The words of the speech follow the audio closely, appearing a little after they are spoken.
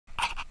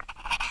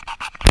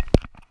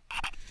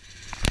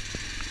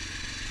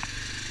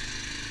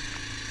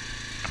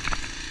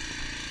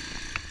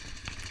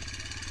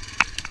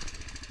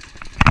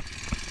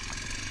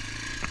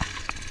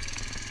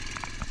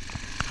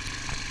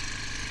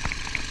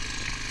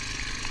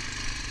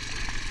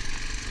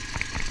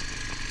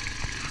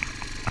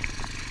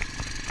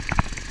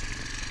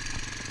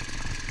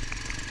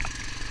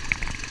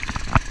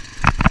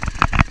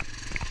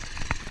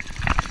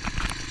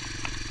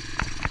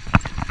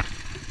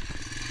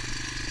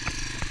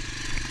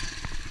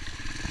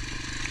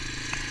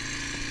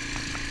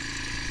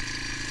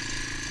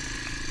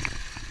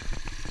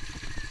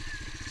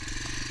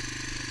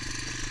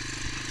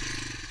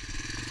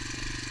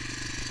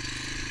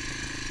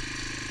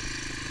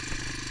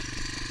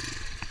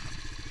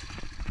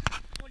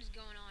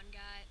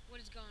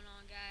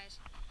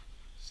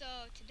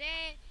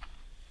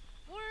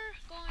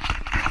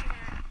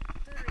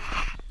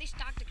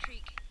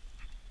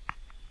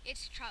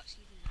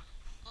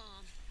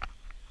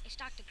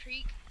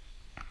creek.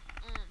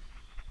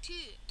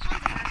 Tons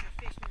of guys were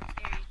fishing in this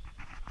area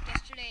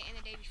yesterday and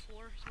the day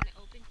before is when it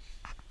opened.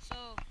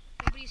 So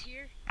nobody's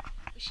here.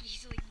 We should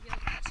easily be able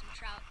to catch some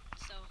trout.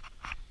 So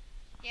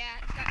yeah,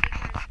 it's got big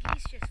guys.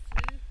 Geese just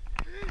flew.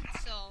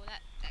 So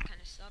that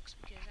kind of sucks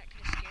because that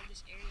could have scared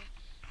this area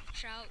of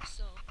trout.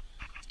 So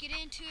let's get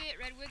into it.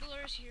 Red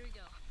wigglers, here we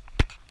go.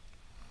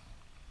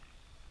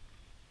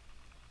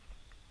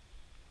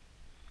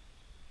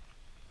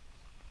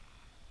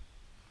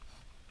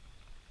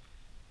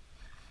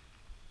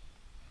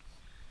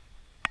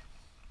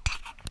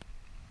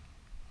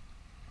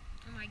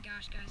 Oh my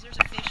gosh, guys, there's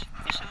a fish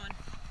on.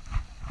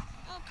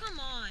 Oh, come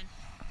on.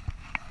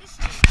 This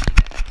is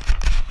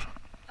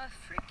a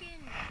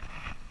freaking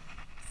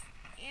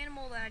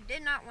animal that I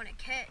did not want to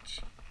catch.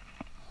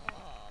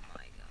 Oh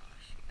my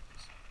gosh,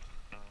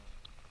 guys.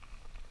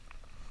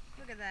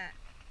 Look at that.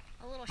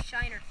 A little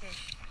shiner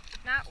fish.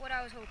 Not what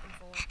I was hoping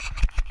for.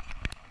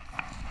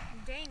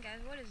 Dang,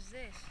 guys, what is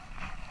this?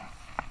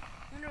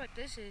 I wonder what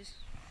this is.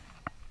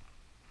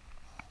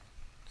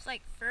 It's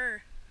like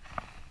fur.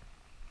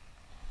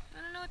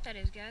 I don't know what that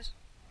is, guys.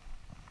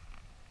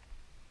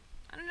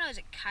 I don't know, is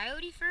it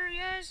coyote fur,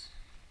 guys?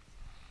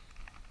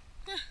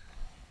 Huh.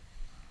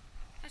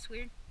 That's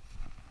weird.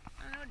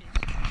 I don't know what it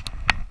is.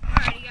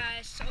 Alrighty,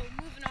 guys, so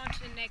moving on to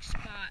the next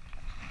spot.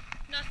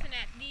 Nothing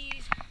at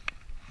these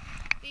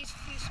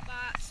few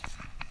spots.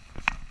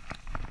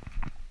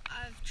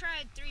 I've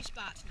tried 3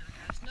 spots now,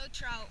 guys. No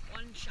trout,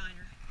 1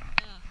 shiner.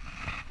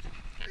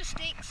 Kinda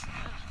stinks.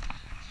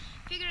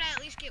 Figured I'd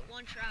at least get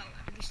 1 trout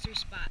out of these 3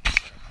 spots.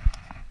 So.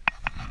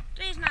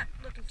 Today's not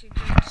looking too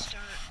good to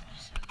start.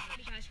 So,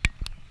 guys,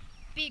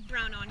 big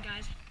brown on,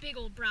 guys. Big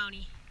old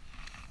brownie.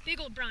 Big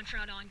old brown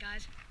trout on,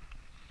 guys.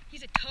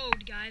 He's a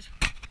toad, guys.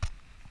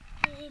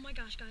 Oh my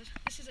gosh, guys.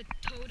 This is a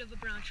toad of a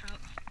brown trout.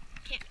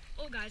 Can't.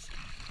 Oh, guys.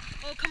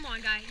 Oh, come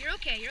on, guy. You're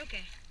okay. You're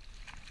okay.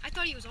 I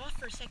thought he was off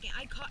for a second.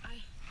 I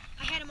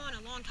had him on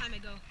a long time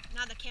ago.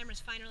 Now the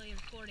camera's finally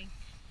recording.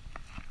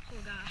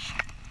 Oh gosh.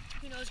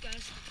 Who knows,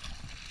 guys?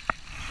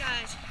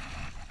 Guys,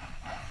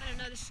 I don't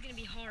know. This is gonna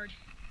be hard.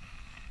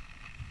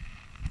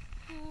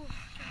 Oh,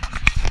 guys.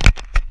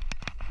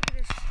 Look at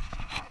this.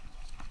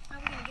 How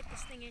are we gonna get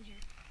this thing in here?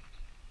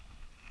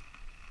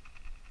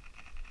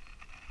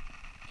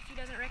 If he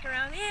doesn't wreck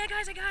around. Yeah,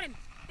 guys, I got him.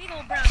 Big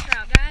old brown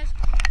trout, guys.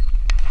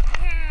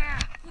 Yeah,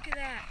 look at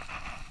that.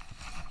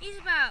 He's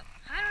about,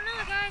 I don't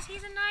know, guys.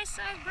 He's a nice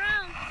size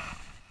brown.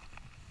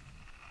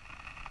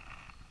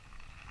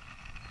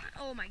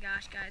 Oh my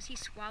gosh, guys. He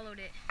swallowed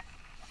it.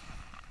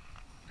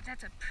 But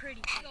that's a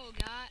pretty fish.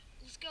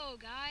 Let's go,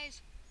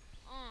 guys.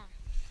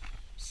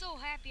 So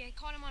happy I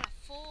caught him on a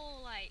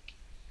full, like,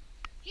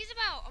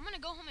 I'm gonna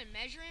go home and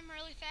measure him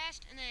really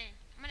fast, and then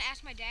I'm gonna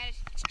ask my dad,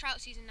 it's trout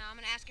season now, I'm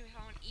gonna ask him if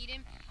I want to eat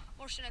him,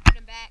 or should I put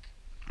him back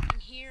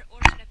in here, or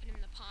should I put him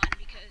in the pond,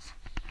 because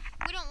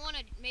we don't want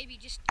to maybe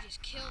just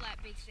kill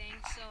that big thing.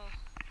 So,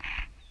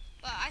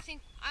 but I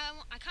think I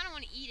kind of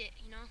want to eat it,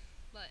 you know,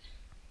 but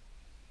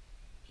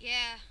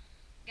yeah,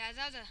 guys,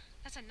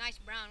 that's a nice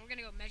brown. We're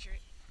gonna go measure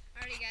it.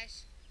 Alrighty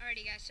guys,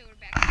 so we're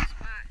back at the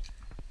spot.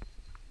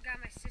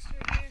 Got my sister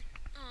here.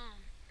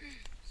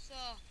 So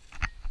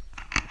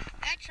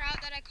that trout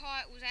that I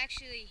caught was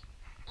actually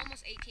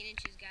almost 18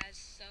 inches, guys.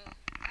 So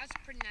that was a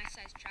pretty nice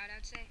sized trout,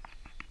 I'd say.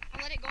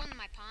 I let it go into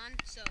my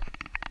pond, so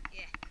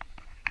yeah,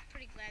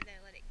 pretty glad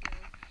that I let it go.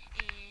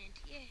 And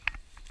yeah,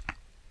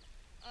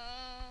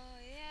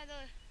 yeah,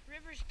 the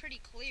river's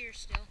pretty clear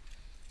still.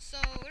 So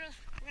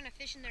we're gonna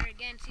fish in there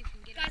again, see if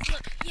we can get it. Guys,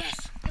 look,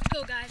 yes, let's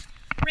go, guys.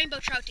 Rainbow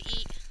trout to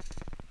eat.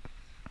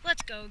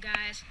 Let's go,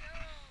 guys.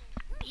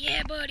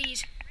 Yeah,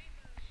 buddies.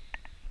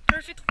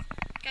 Perfect.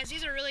 Guys,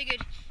 these are really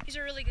good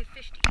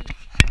fish to eat.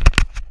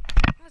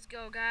 Let's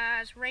go,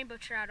 guys. Rainbow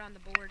trout on the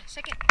board.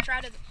 Second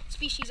trout of the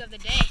species of the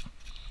day.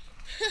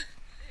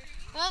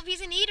 Well, if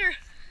he's an eater,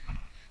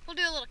 we'll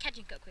do a little catch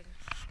and cook with him.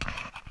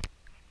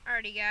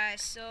 Alrighty,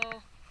 guys,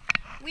 so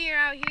we are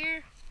out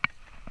here.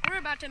 We're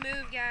about to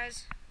move,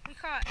 guys. We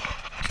caught,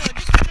 so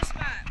just for this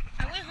spot,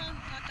 I went home,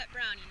 caught that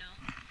brown, you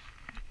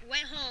know.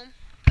 Went home,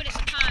 put it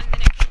in the pond,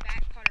 then I came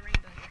back, caught a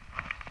rainbow here.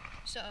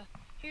 So,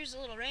 here's a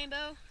little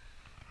rainbow.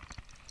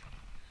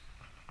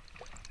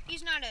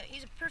 He's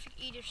a perfect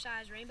eater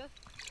size rainbow.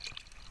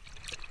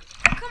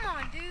 Oh, come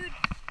on, dude.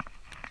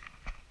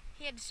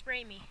 He had to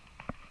spray me.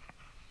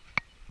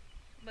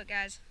 But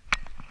guys,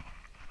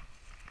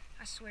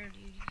 I swear,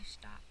 dude, you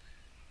stop.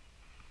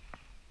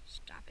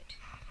 Stop it.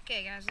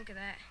 Okay, guys, look at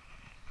that.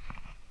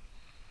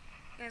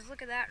 Guys,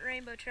 look at that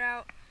rainbow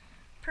trout.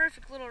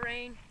 Perfect little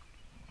rain.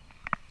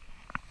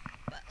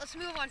 But let's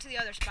move on to the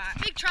other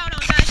spot. Big trout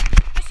on, guys.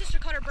 My sister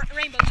caught her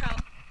rainbow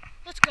trout.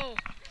 Let's go.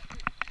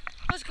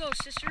 Let's go,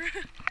 sister.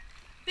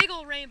 Big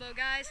old rainbow,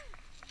 guys.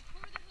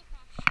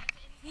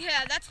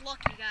 Yeah, that's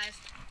lucky, guys.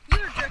 You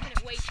were jerking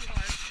it way too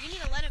hard. You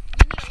need to let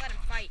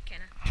him fight,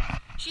 Kenna.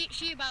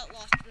 She about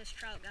lost this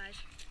trout, guys.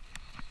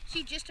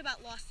 She just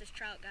about lost this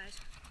trout,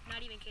 guys.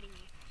 Not even kidding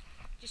you.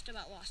 Just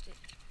about lost it.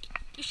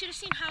 You should have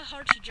seen how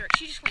hard she jerked.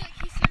 She just went.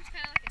 He seems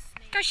kind of like a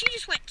snake. Guys, she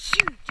just went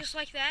just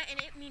like that, and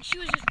I mean, she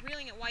was just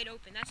reeling it wide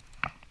open.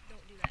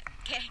 Don't do that,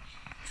 okay?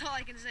 That's all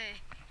I can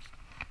say.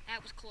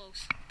 That was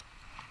close.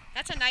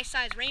 That's a nice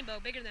size rainbow,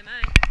 bigger than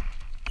mine.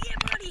 Yeah,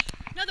 buddy.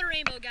 Another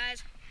rainbow,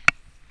 guys.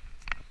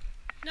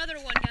 Another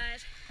one,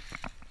 guys.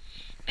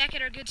 Back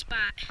at our good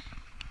spot.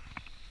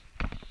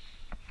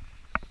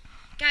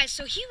 Guys,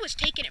 so he was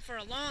taking it for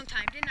a long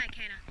time, didn't I,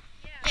 Kenna?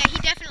 Yeah, he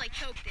definitely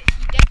choked it.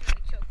 He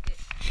definitely choked it.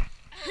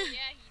 Oh,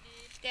 yeah, he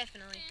did.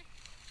 Definitely.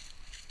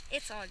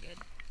 It's all good.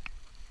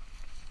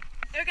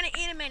 They're going to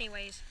eat him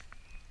anyways.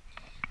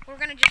 We're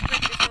going to just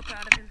break this hook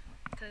out of him.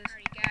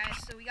 Alrighty,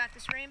 guys, so we got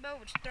this rainbow.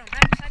 We'll just throw him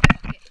right inside the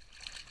bucket.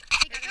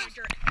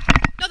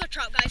 Another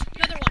trout, guys.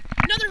 Another one.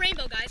 Another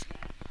rainbow, guys.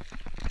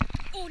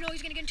 Oh, no,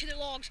 he's going to get into the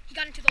logs. He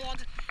got into the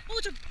logs.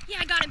 Oh, yeah,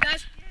 I got him,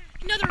 guys.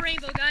 Another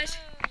rainbow, guys.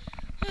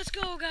 Let's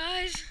go,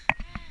 guys.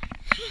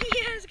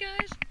 Yes,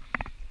 guys.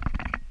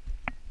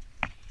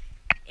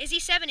 Is he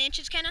 7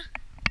 inches, Kenna?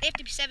 They have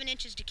to be 7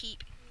 inches to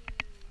keep.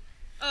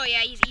 Oh,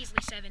 yeah, he's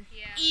easily 7.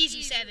 Yeah,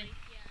 Easy 7.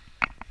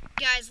 Yeah.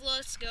 Guys,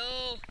 let's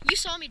go. You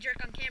saw me jerk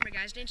on camera,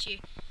 guys, didn't you?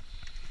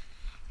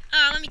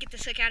 Let me get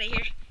this hook out of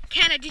here.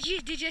 Kenna, did you,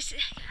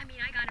 I mean,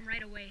 I got him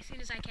right away as soon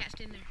as I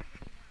cast in there.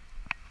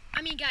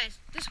 I mean, guys,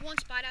 this one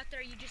spot out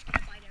there, you just get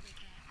to bite every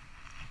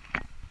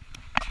cat.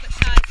 But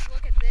guys,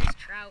 look at this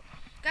trout.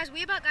 Guys,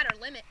 we about got our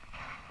limit.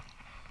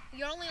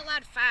 You're only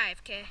allowed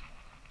 5, okay?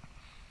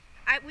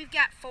 We've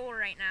got 4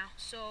 right now,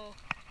 so...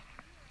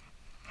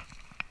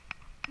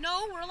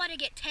 No, we're allowed to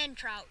get 10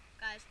 trout,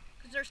 guys,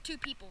 because there's 2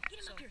 people. Get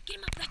him up here. Get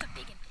him up. That's a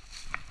big one.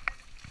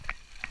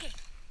 Okay,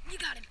 you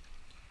got him.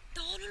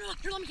 No.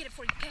 Here, let me get it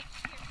for you, okay?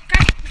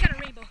 Guys, we got a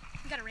rainbow.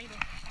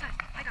 Guys,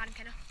 I got him,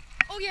 Kenna.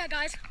 Oh, yeah,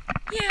 guys.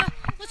 Yeah,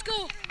 let's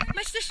go.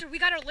 My sister, we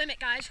got our limit,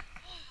 guys.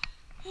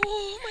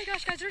 Oh, my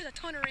gosh, guys, there's a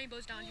ton of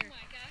rainbows down here. Oh,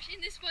 my gosh,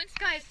 in this one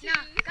spot, Guys, too.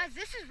 guys,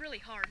 this is really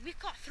hard. We've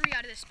caught 3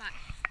 out of this spot.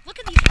 Look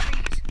at these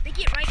trees. They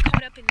get right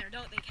caught up in there,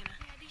 don't they, Kenna?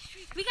 Yeah, these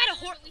trees. We got a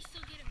horse. We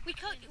still get them.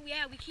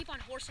 We keep on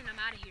horsing them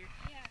out of here.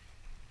 Yeah.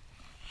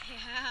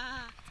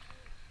 Yeah.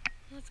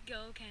 Let's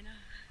go, Kenna.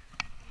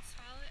 You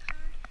swallow it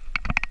hard.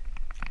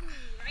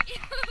 Ooh,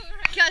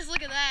 right. Guys,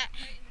 look at that.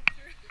 Right in the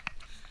throat.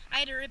 I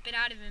had to rip it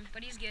out of him,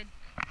 but he's good.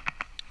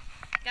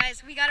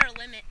 Guys, we got our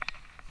limit.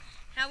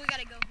 Now we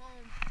gotta go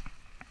home.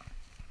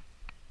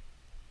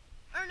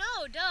 Or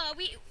no, duh.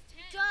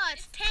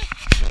 It's 10.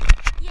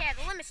 Yeah,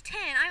 the limit's 10.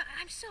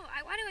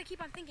 Why do I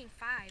keep on thinking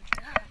 5?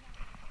 Duh.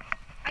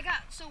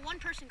 So one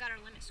person got our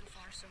limit so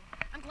far, so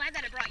I'm glad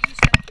that it brought you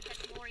stuff to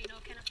catch more, you know,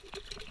 Kenna.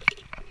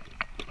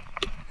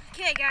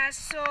 Okay, guys,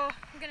 so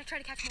we're gonna try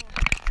to catch more.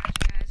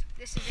 Guys,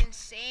 this is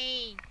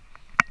insane.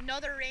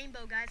 Another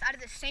rainbow, guys, out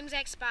of the same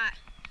exact spot.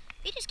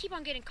 They just keep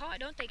on getting caught,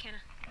 don't they,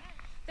 Kenna?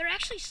 They're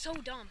actually so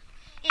dumb.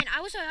 And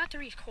I was about to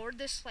record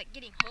this, like,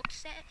 getting hooked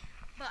set,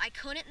 but I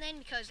couldn't then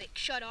because it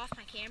shut off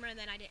my camera, and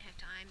then I didn't have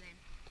time. Then,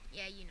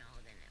 yeah, you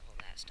know, then all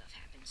that stuff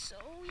happened. So,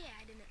 yeah,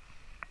 I didn't.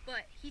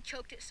 But he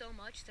choked it so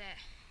much that...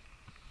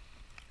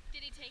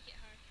 Did he take it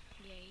hard?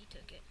 Yeah, he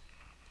took it.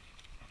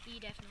 He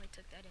definitely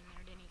took that in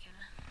there, didn't he,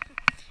 Kenna?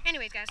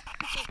 Anyways, guys,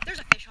 so there's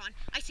a fish on.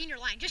 I seen your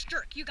line. Just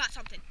jerk. You got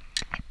something.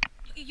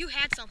 You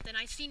had something.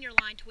 I seen your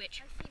line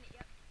twitch. I seen it,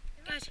 yep.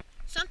 Guys,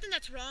 something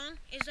that's wrong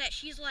is that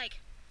she's like...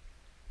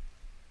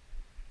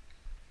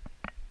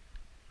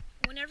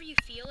 Whenever you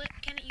feel it,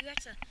 Kenna, you have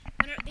to...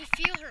 Whenever they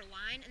feel her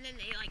line, and then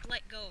they, like,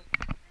 let go.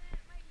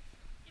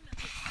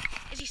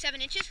 Is he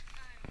 7 inches?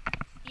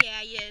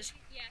 Yeah, he is.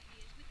 Yeah, he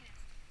is. We can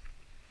ask.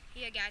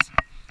 Yeah, guys.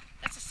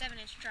 That's a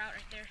 7-inch trout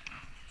right there.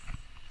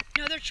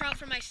 Another trout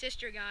from my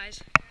sister,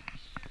 guys.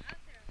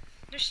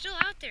 They're still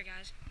out there,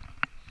 guys.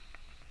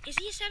 Is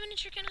he a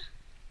 7-incher, Kenna?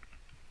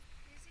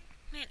 Is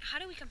he? Man, how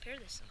do we compare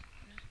this, though?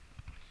 You know?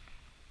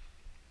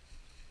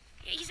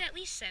 Yeah, he's at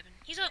least 7.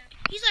 He's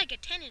like a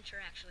 10-incher,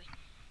 actually.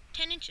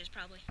 10 inches,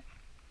 probably.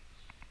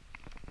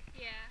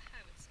 Yeah,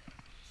 I would say.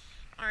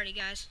 Alrighty,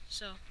 guys.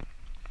 So...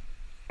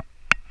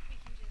 We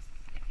can just...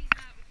 If he's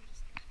not, we can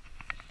just...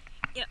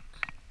 Yep.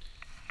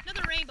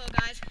 Another rainbow,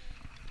 guys.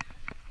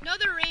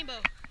 Another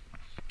rainbow.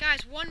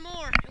 Guys, one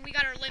more, and we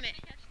got our limit.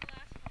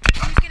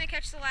 Who's gonna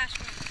catch the last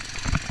one?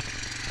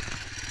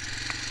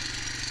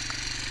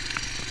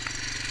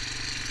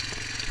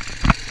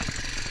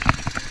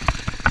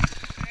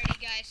 Alrighty,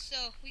 guys.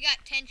 So we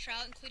got 10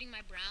 trout, including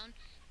my brown.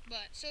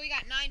 So we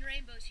got 9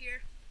 rainbows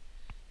here.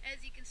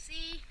 As you can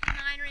see, 9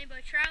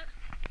 rainbow trout.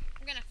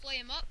 We're gonna flay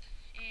them up,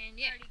 and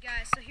yeah. Alrighty,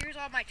 guys. So here's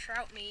all my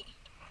trout meat.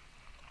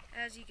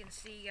 As you can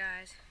see,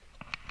 guys.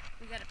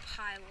 We got a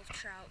pile of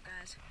trout,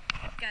 guys.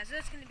 Guys,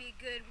 that's going to be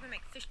good. We're going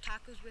to make fish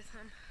tacos with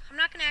them. I'm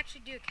not going to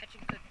actually do a catch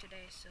and cook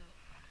today, so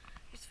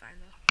it's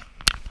fine, though.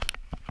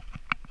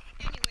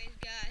 Anyways,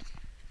 guys,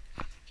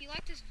 if you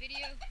like this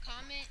video,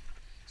 comment,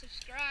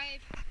 subscribe,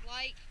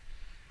 like.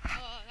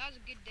 That was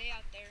a good day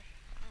out there.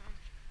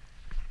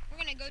 We're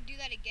going to go do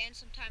that again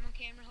sometime on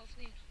camera.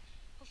 Hopefully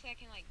I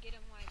can, like, get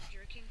him while I'm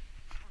jerking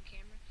on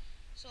camera.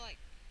 So, like,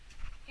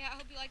 yeah,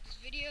 I hope you like this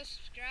video.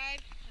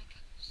 Subscribe.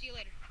 See you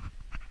later.